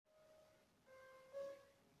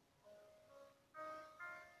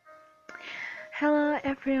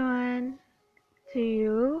everyone. To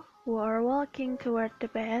you who are walking toward the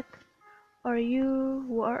bed, or you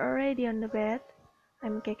who are already on the bed,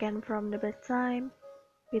 I'm Keken from the bedtime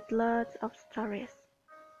with lots of stories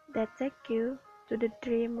that take you to the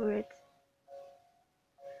dream words.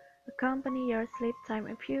 Accompany your sleep time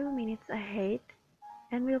a few minutes ahead,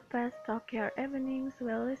 and we'll pass talk your evenings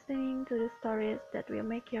while listening to the stories that will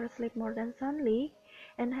make your sleep more than soundly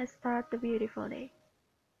and has start the beautiful day.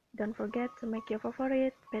 Don't forget to make your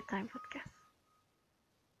favorite bedtime podcast.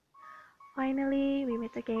 Finally, we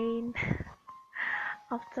meet again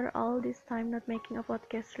after all this time not making a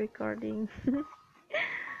podcast recording.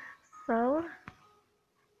 So,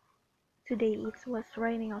 today it was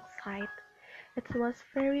raining outside. It was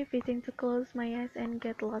very fitting to close my eyes and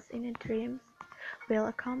get lost in a dreams, well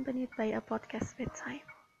accompanied by a podcast bedtime.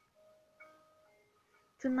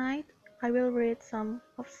 Tonight, I will read some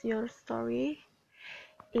of your story.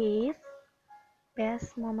 Is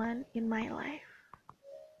best moment in my life.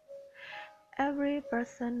 Every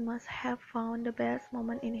person must have found the best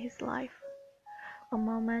moment in his life. A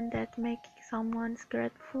moment that makes someone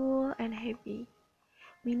grateful and happy.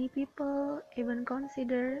 Many people even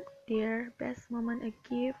consider their best moment a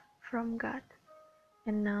gift from God.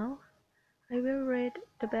 And now, I will read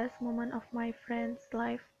the best moment of my friend's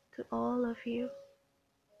life to all of you.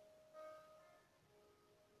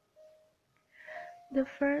 The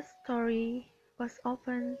first story was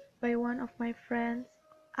opened by one of my friends,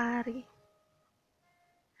 Ari.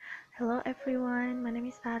 Hello everyone, my name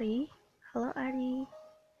is Ari. Hello Ari.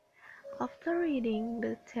 After reading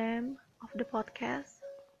the theme of the podcast,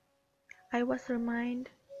 I was reminded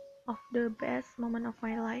of the best moment of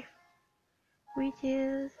my life, which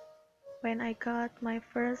is when I got my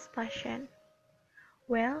first patient.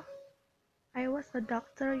 Well, I was a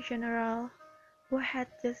doctor general who had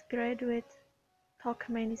just graduated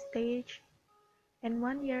Turkmeni stage, and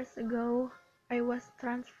 1 year ago I was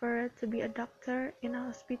transferred to be a doctor in a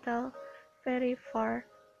hospital very far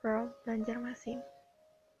from Banjarmasin.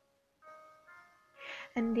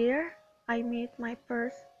 And there I met my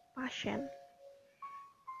first patient.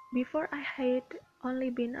 Before I had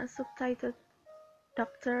only been a subtitled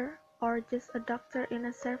doctor or just a doctor in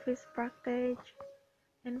a service practice,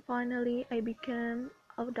 and finally I became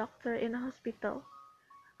a doctor in a hospital.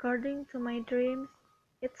 According to my dreams,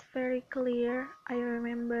 it's very clear I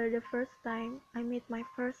remember the first time I met my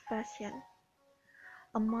first patient.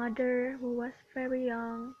 A mother who was very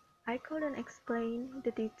young. I couldn't explain the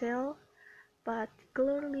detail, but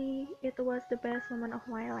clearly it was the best moment of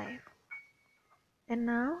my life. And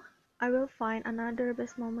now I will find another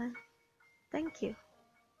best moment. Thank you.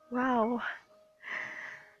 Wow.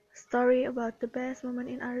 Story about the best moment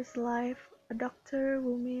in Ari's life. A doctor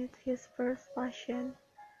who met his first patient.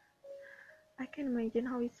 I can imagine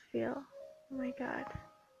how it feels. Oh my god.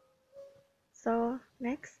 So,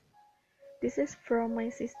 next. This is from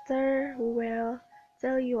my sister who will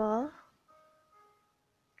tell you all.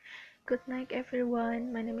 Good night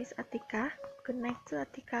everyone. My name is Atika. Good night to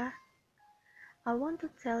Atika. I want to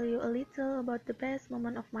tell you a little about the best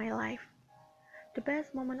moment of my life. The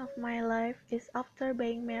best moment of my life is after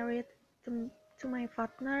being married to my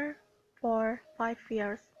partner for 5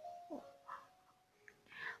 years.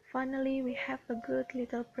 Finally, we have a good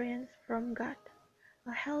little prince from God,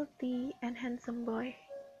 a healthy and handsome boy.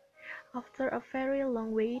 After a very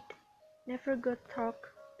long wait, never got through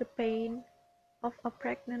the pain of a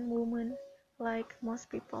pregnant woman like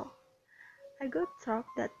most people. I got through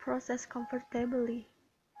that process comfortably.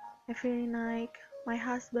 Every night, my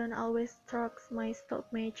husband always strokes my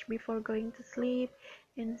stomach before going to sleep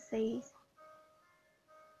and says,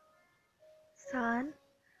 "Son,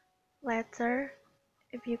 later,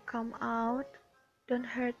 if you come out, don't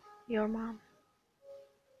hurt your mom.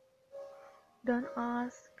 Don't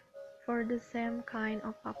ask for the same kind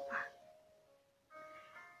of papa.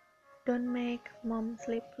 Don't make mom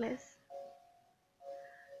sleepless.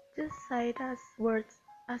 Just say those words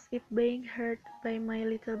as if being hurt by my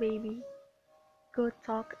little baby. Go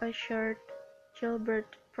talk a short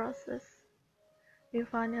childbirth process. We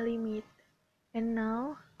finally meet, and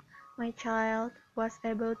now my child was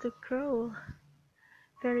able to crawl.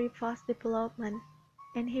 Very fast development,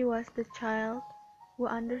 and he was the child who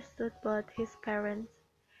understood both his parents,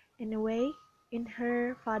 in a way, in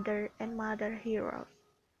her father and mother heroes.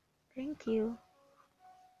 Thank you."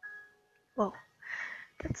 Wow,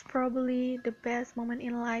 that's probably the best moment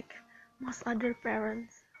in like most other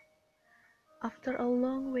parents. After a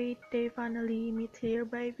long wait, they finally meet their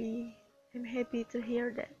baby. I'm happy to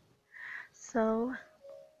hear that. So,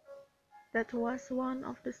 that was one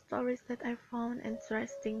of the stories that I found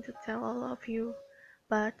interesting to tell all of you.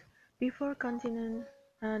 But before continuing,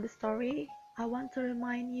 the story, I want to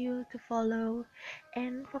remind you to follow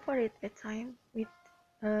and favorite bedtime with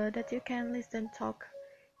that you can listen talk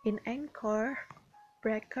in Anchor,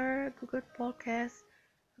 Breaker, Google Podcast,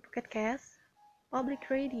 Pocket Cast,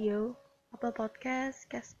 Public Radio, Apple Podcast,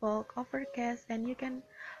 Castbox, Overcast, and you can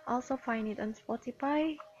also find it on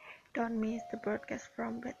Spotify. Don't miss the broadcast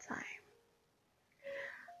from bedtime.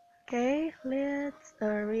 Okay, let's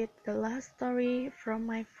read the last story from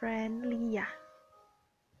my friend Leah.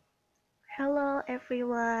 Hello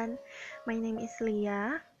everyone, my name is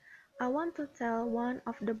Leah. I want to tell one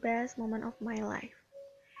of the best moments of my life,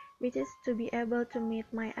 which is to be able to meet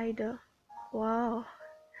my idol. Wow!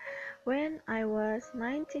 When I was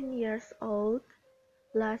 19 years old,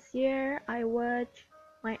 last year I watched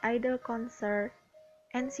my idol concert,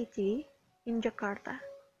 NCT, in Jakarta.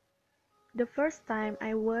 The first time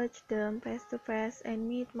I watched them face to face and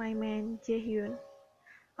meet my man Jaehyun.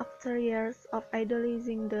 After years of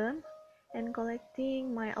idolizing them and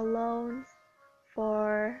collecting my allowance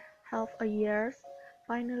for half a year,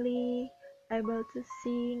 finally able to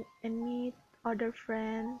sing and meet other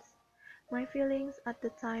friends. My feelings at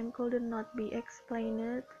the time could not be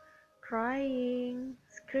explained. Crying,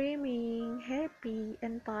 screaming, happy,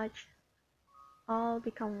 and touched all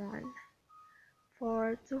become one.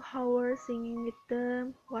 For 2 hours singing with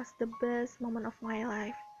them was the best moment of my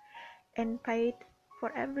life, and paid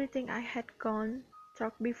for everything I had gone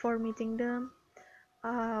through before meeting them.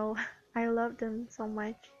 Oh, I love them so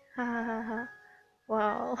much. Ha ha ha ha.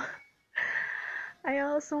 Wow. I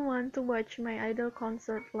also want to watch my idol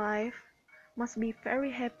concert live. Must be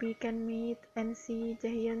very happy can meet and see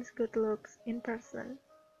Jaehyun's good looks in person.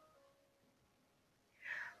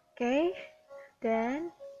 Okay,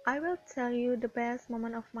 then I will tell you the best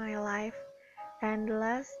moment of my life and the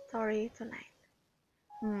last story tonight.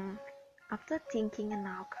 After thinking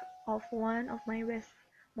enough of one of my best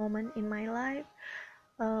moments in my life,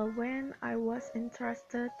 when I was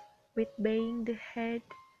interested with being the head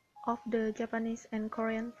of the Japanese and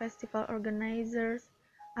Korean festival organizers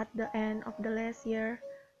at the end of the last year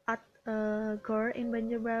at GOR in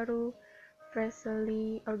Banjarbaru,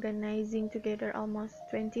 freshly organizing together almost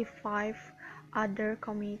 25 other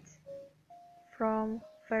committees from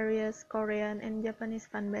various Korean and Japanese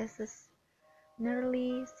fan bases.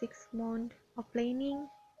 Nearly 6 months of planning,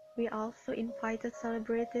 we also invited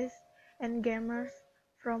celebrities and gamers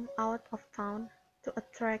from out of town to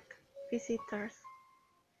attract visitors.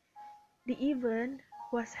 The event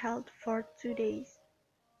was held for 2 days.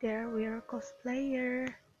 There were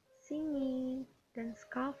cosplayers, singing, dance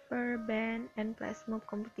cover, band, and flash mob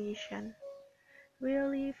competition.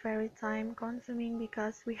 Really very time consuming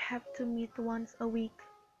because we have to meet once a week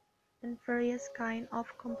and various kind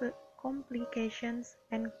of complications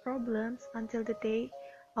and problems until the day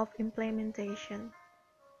of implementation.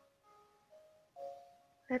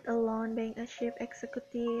 Let alone being a chief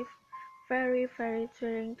executive, very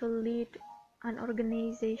tiring to lead an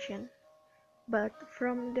organization. But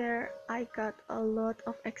from there I got a lot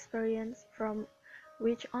of experience from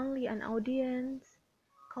which only an audience,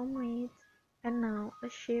 commit, and now a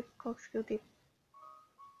chief executive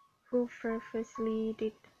who previously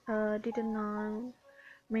didn't know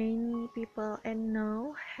many people and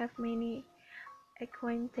now have many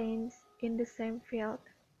acquaintances in the same field.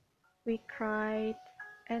 We cried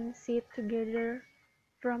and sit together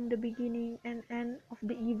from the beginning and end of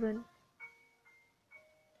the event.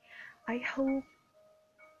 I hope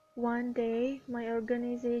one day my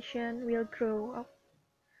organization will grow up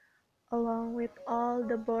along with all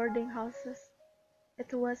the boarding houses.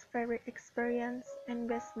 It was very experience and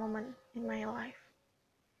best moment in my life.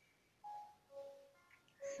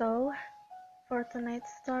 So, for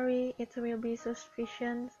tonight's story, it will be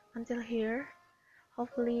suspicious until here.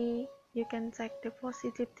 Hopefully, you can take the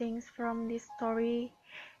positive things from this story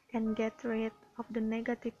and get rid of the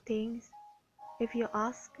negative things. If you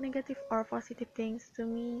ask negative or positive things to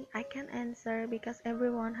me, I can answer because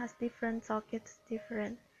everyone has different sockets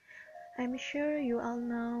different. I'm sure you all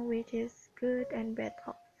know which is good and bad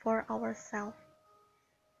for ourselves.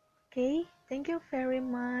 Okay, thank you very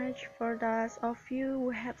much for those of you who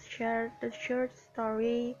have shared the short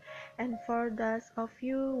story, and for those of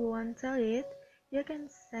you who want to tell it, you can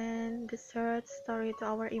send the short story to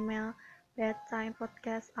our email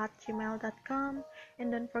bedtimepodcast@gmail.com,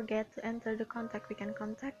 and don't forget to enter the contact we can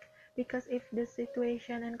contact, because if the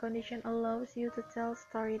situation and condition allows you to tell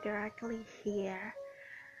story directly here.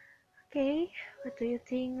 Okay, what do you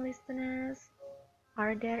think, listeners?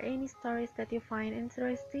 Are there any stories that you find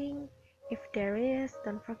interesting? If there is,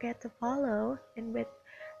 don't forget to follow and the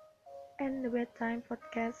Bedtime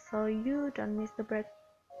Podcast so you don't miss the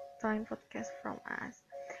Bedtime Podcast from us.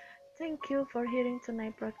 Thank you for hearing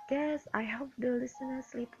tonight's broadcast. I hope the listeners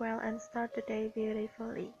sleep well and start the day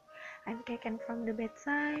beautifully. I'm Kaken from the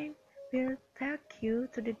bedside. We'll take you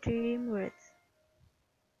to the dream words.